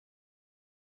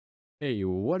Hey,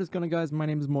 what is going on, guys? My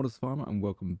name is Modest Farmer and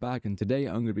welcome back, and today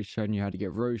I'm going to be showing you how to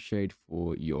get Reshade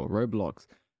for your Roblox.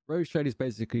 Reshade is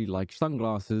basically like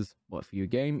sunglasses, but for your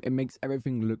game it makes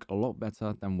everything look a lot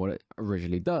better than what it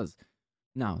originally does.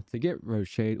 Now, to get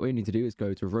Reshade, all you need to do is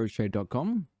go to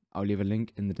reshade.com. I'll leave a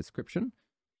link in the description,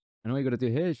 and all you got to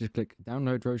do here is just click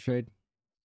download Reshade,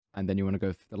 and then you want to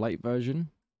go for the light version.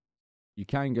 You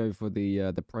can go for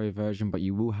the pro version, but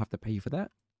you will have to pay for that.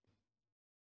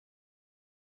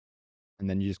 And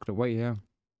then you just got to wait here.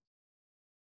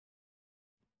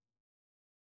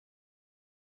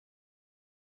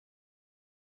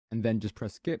 And then just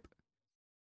press skip.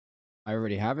 I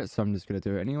already have it, so I'm just going to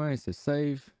do it anyway. So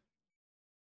save.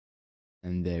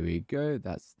 And there we go.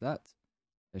 That's that.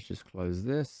 Let's just close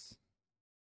this.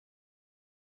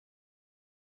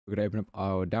 We're going to open up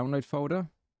our download folder.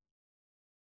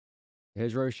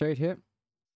 Here's Reshade here.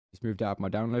 Just moved out of my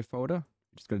download folder.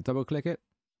 I'm just going to double click it.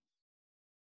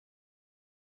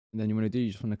 And then you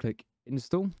just want to click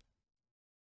install.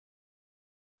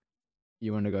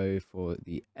 You want to go for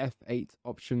the F8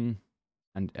 option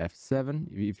and F7.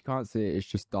 If you can't see it, it's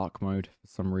just dark mode for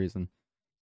some reason.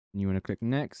 And you want to click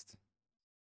next.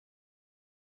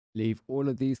 Leave all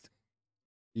of these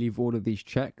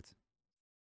checked.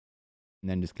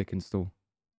 And then just click install.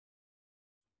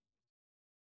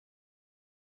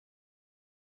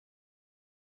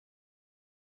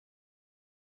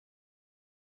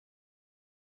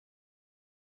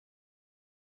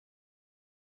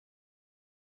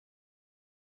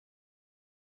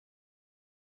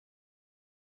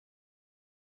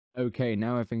 Okay,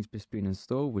 now everything's just been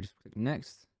installed. We just click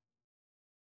next.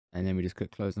 And then we just click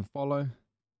close and follow.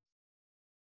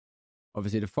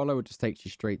 Obviously, the follow just takes you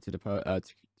straight to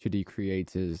the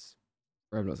creator's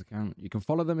Roblox account. You can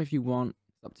follow them if you want.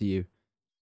 It's up to you.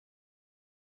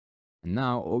 And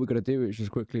now all we got to do is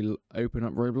just quickly open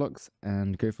up Roblox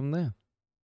and go from there.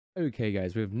 Okay,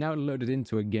 guys, we've now loaded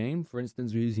into a game. For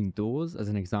instance, we're using doors as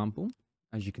an example.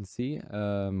 As you can see,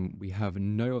 we have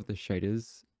no of the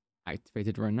shaders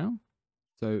activated right now.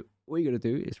 So all you got to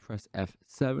do is press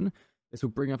F7. This will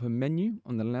bring up a menu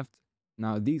on the left.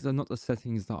 Now, these are not the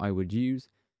settings that I would use.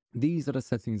 These are the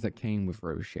settings that came with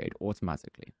Reshade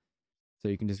automatically. So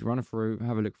you can just run through,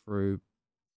 have a look through,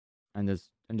 and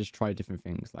just try different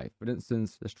things. Like, for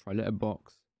instance, let's try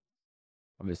letterbox.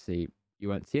 Obviously, you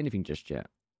won't see anything just yet.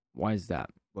 Why is that?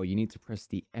 Well, you need to press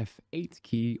the F8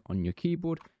 key on your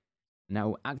keyboard, and that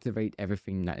will activate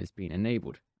everything that is being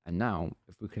enabled. And now,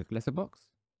 if we click letterbox,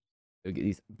 we'll get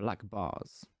these black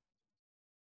bars.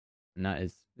 And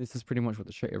this is pretty much what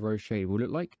the shade of Reshade will look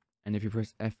like. And if you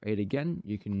press F8 again,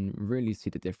 you can really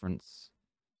see the difference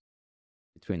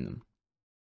between them.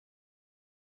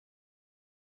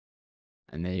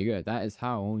 And there you go. That is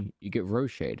how you get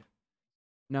Reshade.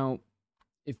 Now,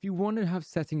 if you want to have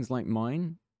settings like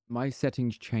mine, my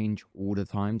settings change all the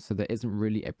time. So there isn't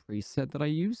really a preset that I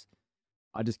use.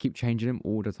 I just keep changing them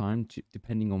all the time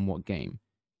depending on what game.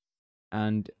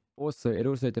 And also, it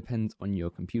also depends on your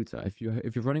computer. If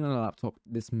you're running on a laptop,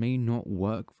 this may not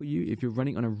work for you. If you're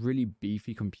running on a really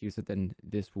beefy computer, then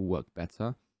this will work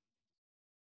better.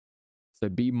 So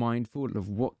be mindful of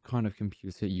what kind of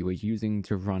computer you are using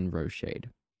to run Reshade.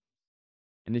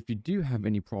 And if you do have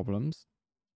any problems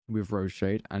with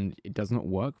Reshade and it does not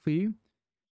work for you,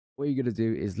 what you're going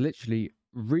to do is literally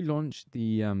relaunch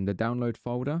the download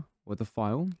folder or the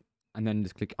file, and then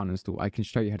just click uninstall. I can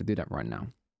show you how to do that right now.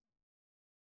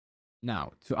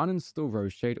 Now, to uninstall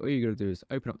Reshade, all you got to do is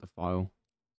open up the file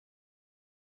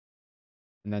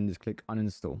and then just click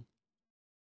uninstall.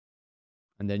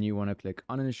 And then you want to click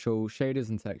uninstall shaders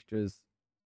and textures,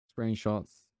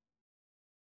 screenshots,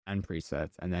 and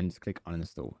presets, and then just click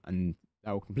uninstall. And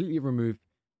that will completely remove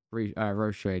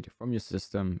Reshade from your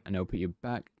system, and it'll put you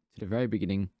back to the very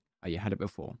beginning how you had it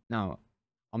before. Now,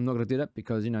 I'm not going to do that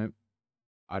because,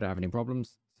 I don't have any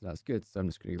problems, so that's good. So I'm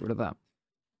just going to get rid of that.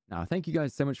 Now, thank you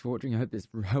guys so much for watching. I hope this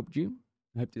helped you.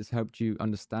 I hope this helped you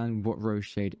understand what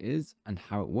Reshade is and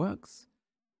how it works.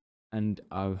 And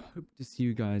I hope to see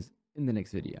you guys in the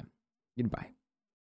next video. Goodbye.